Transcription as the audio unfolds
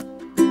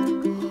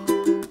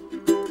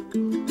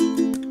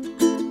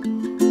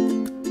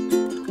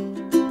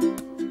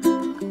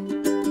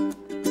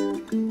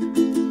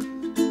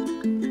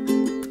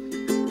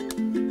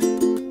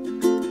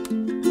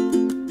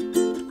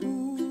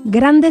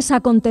Grandes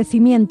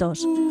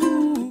acontecimientos.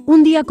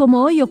 Un día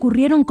como hoy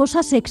ocurrieron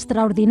cosas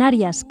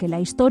extraordinarias que la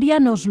historia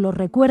nos lo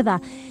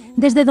recuerda.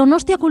 Desde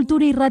Donostia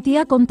Kultura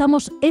Irratia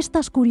contamos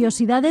estas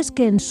curiosidades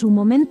que en su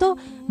momento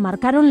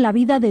marcaron la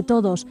vida de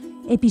todos,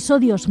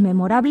 episodios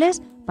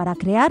memorables para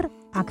crear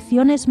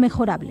acciones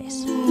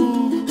mejorables.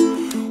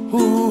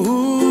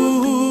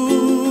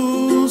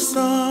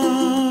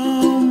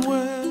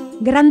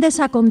 Grandes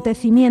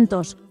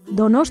acontecimientos,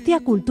 Donostia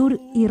Kultura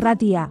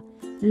Irratia.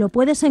 Lo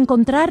puedes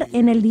encontrar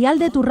en el dial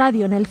de tu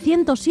radio, en el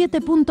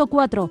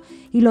 107.4,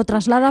 y lo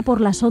traslada por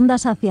las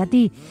ondas hacia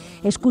ti.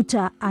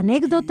 Escucha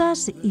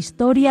anécdotas,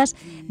 historias,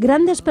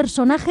 grandes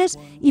personajes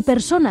y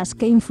personas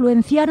que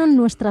influenciaron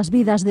nuestras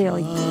vidas de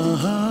hoy.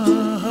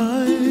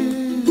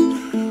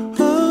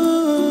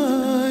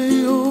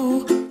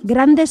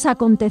 Grandes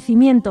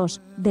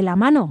acontecimientos, de la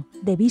mano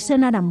de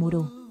Bisen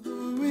Aramburu.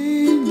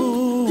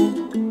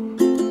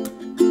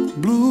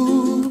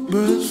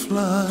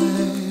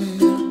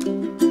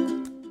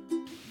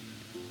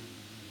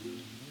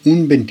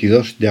 Un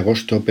 22 de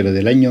agosto, pero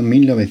del año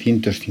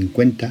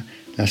 1950,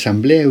 la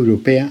Asamblea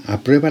Europea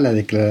aprueba la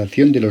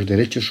Declaración de los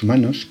Derechos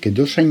Humanos que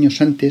 2 años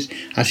antes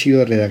ha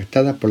sido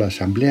redactada por la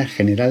Asamblea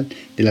General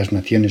de las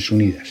Naciones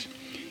Unidas.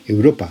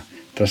 Europa,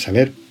 tras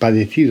haber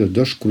padecido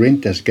 2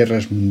 cruentas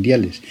guerras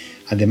mundiales,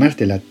 además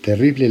de la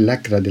terrible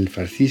lacra del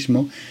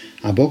fascismo,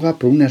 aboga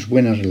por unas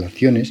buenas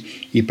relaciones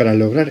y para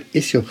lograr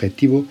ese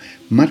objetivo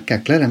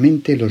marca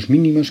claramente los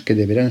mínimos que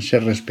deberán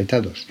ser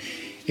respetados.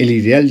 El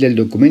ideal del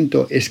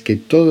documento es que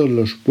todos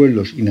los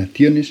pueblos y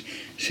naciones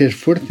se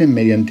esfuercen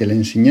mediante la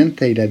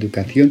enseñanza y la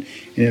educación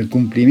en el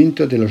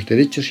cumplimiento de los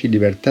derechos y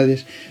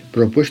libertades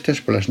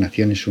propuestas por las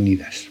Naciones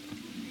Unidas.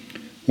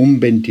 Un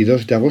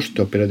 22 de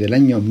agosto, pero del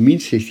año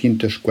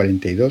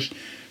 1642,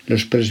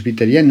 los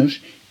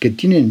presbiterianos, que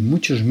tienen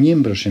muchos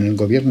miembros en el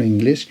gobierno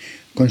inglés,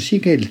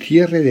 consigue el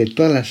cierre de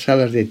todas las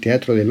salas de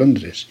teatro de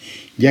Londres,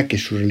 ya que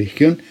su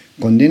religión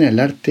condena el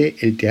arte,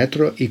 el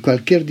teatro y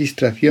cualquier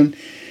distracción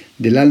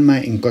del alma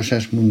en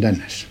cosas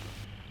mundanas.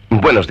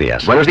 Buenos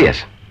días. Buenos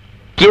días.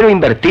 Quiero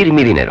invertir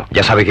mi dinero.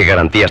 ¿Ya sabe qué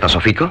garantías da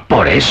Sofico?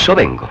 Por eso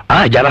vengo.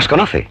 Ah, ¿ya las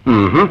conoce?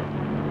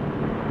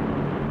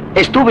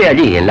 Estuve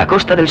allí, en la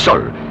Costa del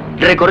Sol.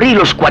 Recorrí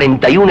los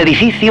 41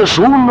 edificios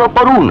uno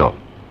por uno.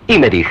 Y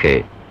me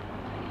dije,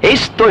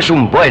 esto es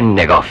un buen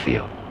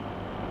negocio.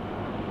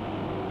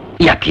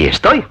 Y aquí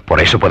estoy. Por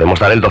eso podemos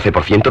dar el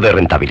 12% de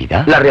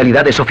rentabilidad. La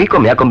realidad de Sofico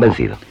me ha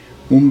convencido.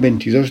 Un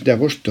 22 de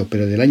agosto,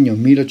 pero del año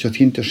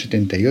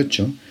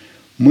 1878,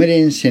 muere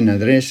en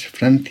Saint-Adresse,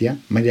 Francia,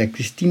 María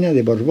Cristina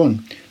de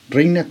Borbón,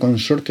 reina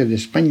consorte de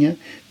España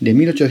de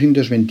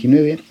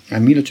 1829 a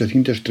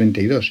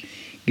 1832,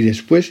 y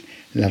después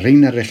la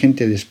reina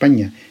regente de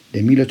España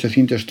de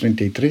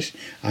 1833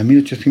 a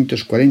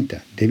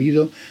 1840,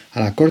 debido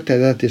a la corta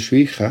edad de su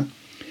hija,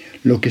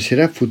 lo que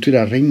será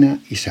futura reina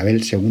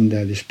Isabel II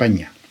de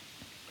España.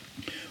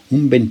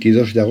 Un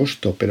 22 de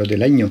agosto, pero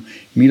del año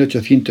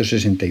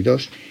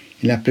 1862,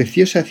 en la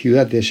preciosa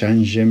ciudad de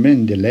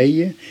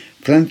Saint-Germain-de-Laye,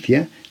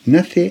 Francia,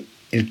 nace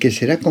el que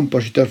será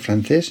compositor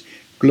francés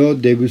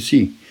Claude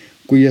Debussy,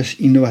 cuyas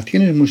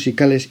innovaciones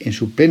musicales en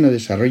su pleno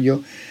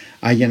desarrollo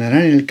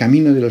allanarán el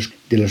camino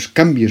de los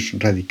cambios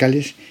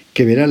radicales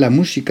que verá la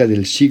música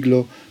del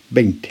siglo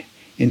XX.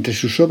 Entre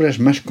sus obras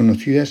más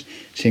conocidas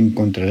se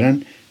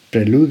encontrarán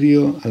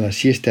Preludio a la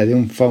siesta de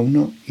un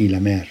fauno y La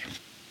Mer.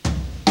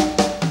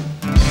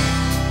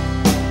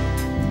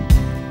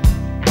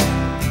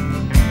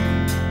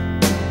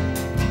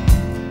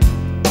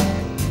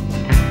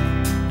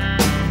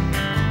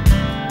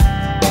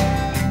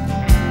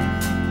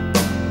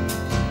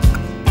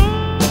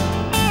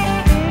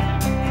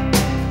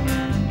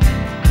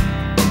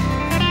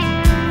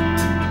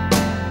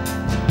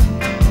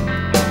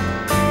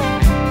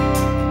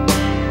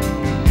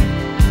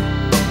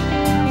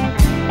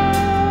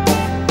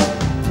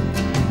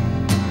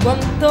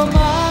 Cuanto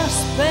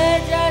más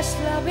bella es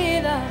la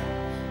vida,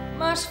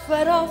 más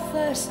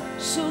feroces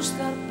sus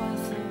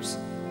zarpazos.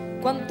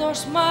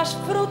 Cuantos más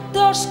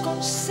frutos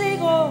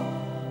consigo,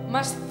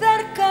 más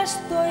cerca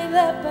estoy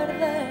de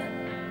perder.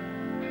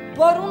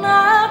 Por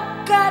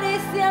una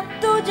caricia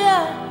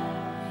tuya,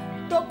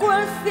 toco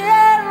el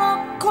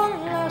cielo con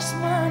las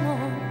manos.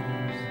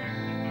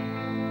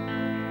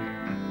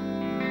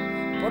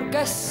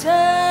 Porque sé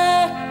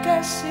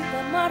que si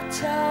te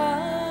marchas,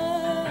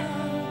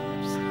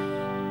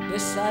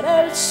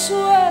 besaré el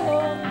suelo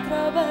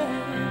otra vez.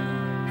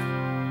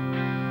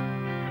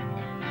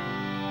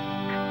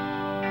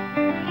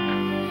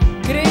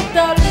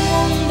 Grita al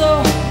mundo,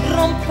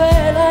 rompe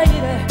el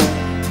aire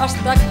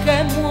hasta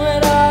que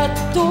muera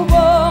tu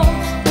voz.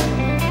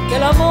 Que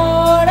el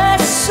amor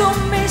es un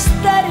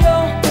misterio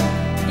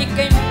y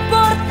que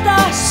importa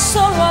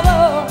solo a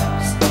dos.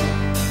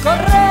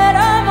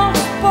 Correremos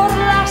por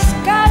las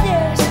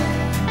calles,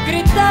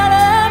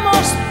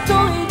 gritaremos tú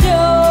y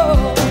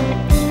yo.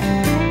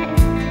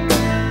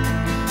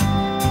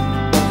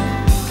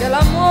 Que el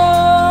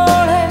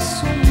amor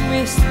es un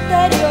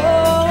misterio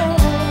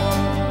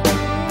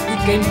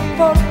y que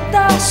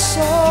importa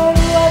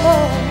solo a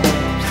vos.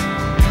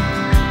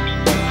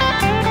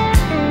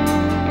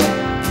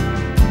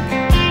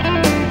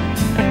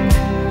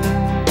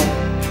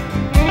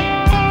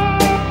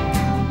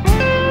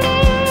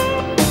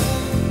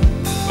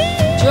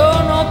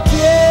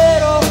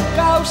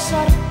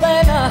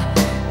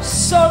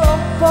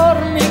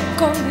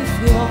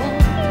 condición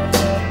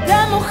de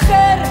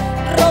mujer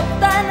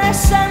rota en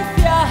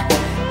esencia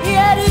y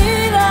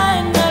herida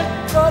en el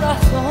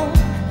corazón.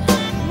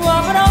 No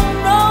habrá un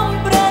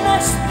hombre en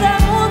este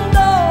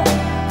mundo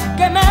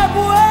que me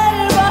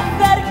vuelva a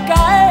hacer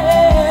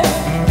caer,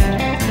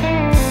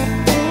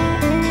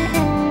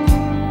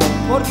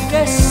 porque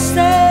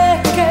sé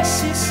que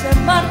si se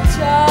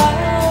marcha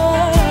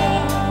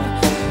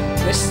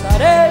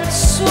besaré el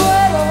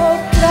suelo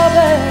otra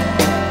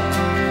vez.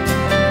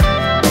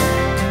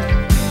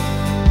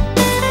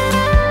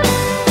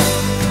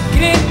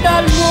 Grita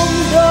al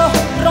mundo,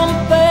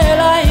 rompe el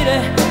aire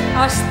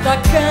hasta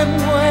que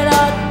muera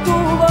tu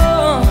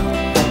voz,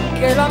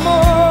 que el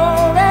amor